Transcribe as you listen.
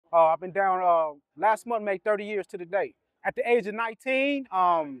I've been down, last month made 30 years to the day. At the age of 19,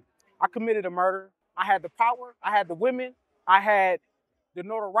 I committed a murder. I had the power, I had the women, I had the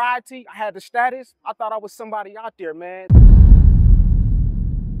notoriety, I had the status. I thought I was somebody out there, man. All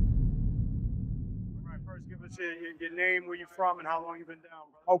right, first give us your name, where you from, and how long you been down,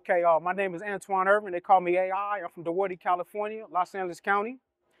 bro. Okay, my name is Anton Irvin. They call me AI. I'm from DeWarty, California, Los Angeles County.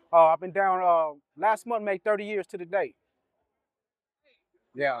 I've been down, last month made 30 years to the day.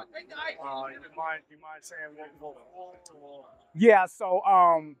 Yeah. You mind saying what? Yeah, so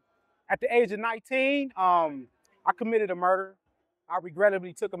at the age of 19, I committed a murder. I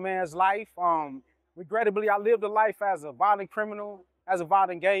regrettably took a man's life. Regrettably, I lived a life as a violent criminal, as a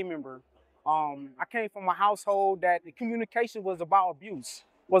violent gang member. I came from a household that the communication was about abuse,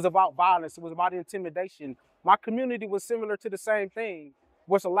 was about violence, it was about intimidation. My community was similar to the same thing,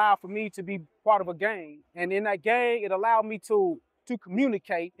 which allowed for me to be part of a gang. And in that gang, it allowed me to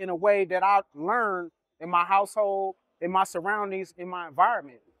communicate in a way that I learned in my household, in my surroundings, in my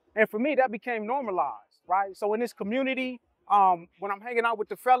environment. And for me, that became normalized, right? So in this community, when I'm hanging out with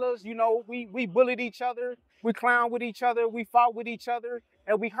the fellas, you know, we bullied each other, we clown with each other, we fought with each other,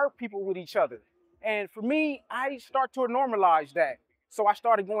 and we hurt people with each other. And for me, I start to normalize that. So I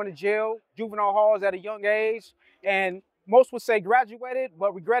started going to jail, juvenile halls at a young age, and most would say graduated,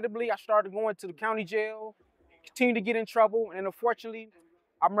 but regrettably, I started going to the county jail, continued to get in trouble, and unfortunately,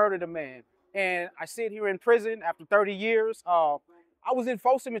 I murdered a man. And I sit here in prison after 30 years. I was in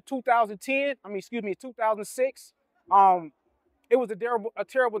Folsom in 2010, in 2006. It was a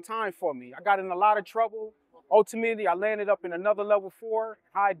terrible time for me. I got in a lot of trouble. Ultimately, I landed up in another level 4,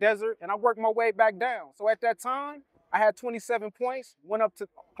 high desert, and I worked my way back down. So at that time, I had 27 points, went up to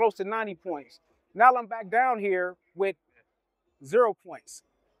close to 90 points. Now I'm back down here with 0 points.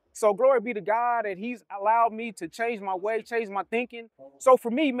 So glory be to God that he's allowed me to change my way, change my thinking. So for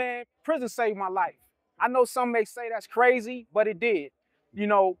me, man, prison saved my life. I know some may say that's crazy, but it did. You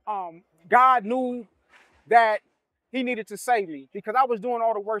know, God knew that he needed to save me because I was doing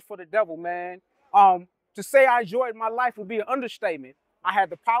all the work for the devil, man. To say I enjoyed my life would be an understatement. I had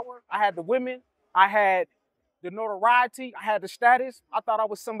the power, I had the women, I had the notoriety, I had the status. I thought I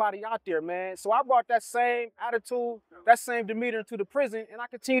was somebody out there, man. So I brought that same attitude, that same demeanor into the prison, and I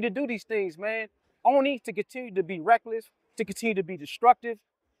continue to do these things, man. Only to continue to be reckless, to continue to be destructive,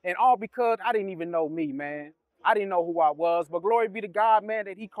 and all because I didn't even know me, man. I didn't know who I was, but glory be to God, man,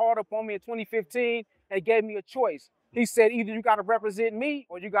 that he called up on me in 2015 and gave me a choice. He said, either you got to represent me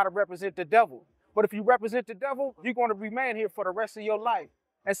or you got to represent the devil. But if you represent the devil, you're going to remain here for the rest of your life.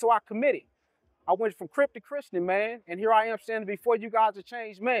 And so I committed. I went from Crip to Christian, man, and here I am standing before you guys, a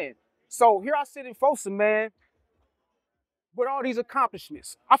changed man. So here I sit in Folsom, man, with all these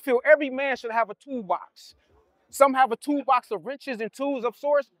accomplishments. I feel every man should have a toolbox. Some have a toolbox of wrenches and tools of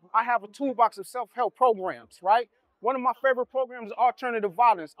sorts. I have a toolbox of self-help programs, right? One of my favorite programs is alternative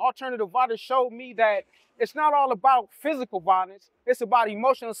violence. Alternative violence showed me that it's not all about physical violence. It's about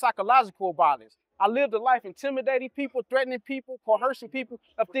emotional and psychological violence. I lived a life intimidating people, threatening people, coercing people,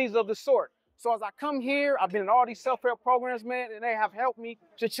 of things of the sort. So as I come here, I've been in all these self-help programs, man, and they have helped me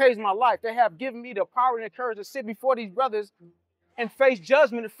to change my life. They have given me the power and the courage to sit before these brothers and face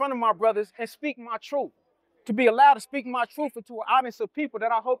judgment in front of my brothers and speak my truth. To be allowed to speak my truth into an audience of people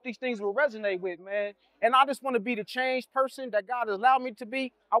that I hope these things will resonate with, man. And I just want to be the changed person that God has allowed me to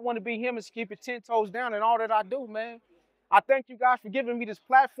be. I want to be him and keep it 10 toes down in all that I do, man. I thank you guys for giving me this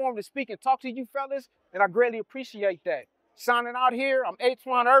platform to speak and talk to you fellas, and I greatly appreciate that. Signing out here, I'm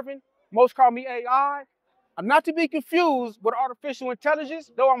Anton Irvin. Most call me AI. I'm not to be confused with artificial intelligence,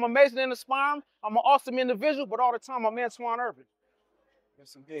 though I'm amazing and inspiring. I'm an awesome individual, but all the time I'm Anton Irvin.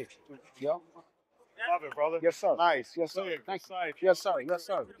 Yes, indeed. Yo. Love it, brother. Yes, sir. Nice. Yes, sir. Clear, Thank you. concise. Yes, sir. Yes,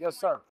 sir. Yes, sir.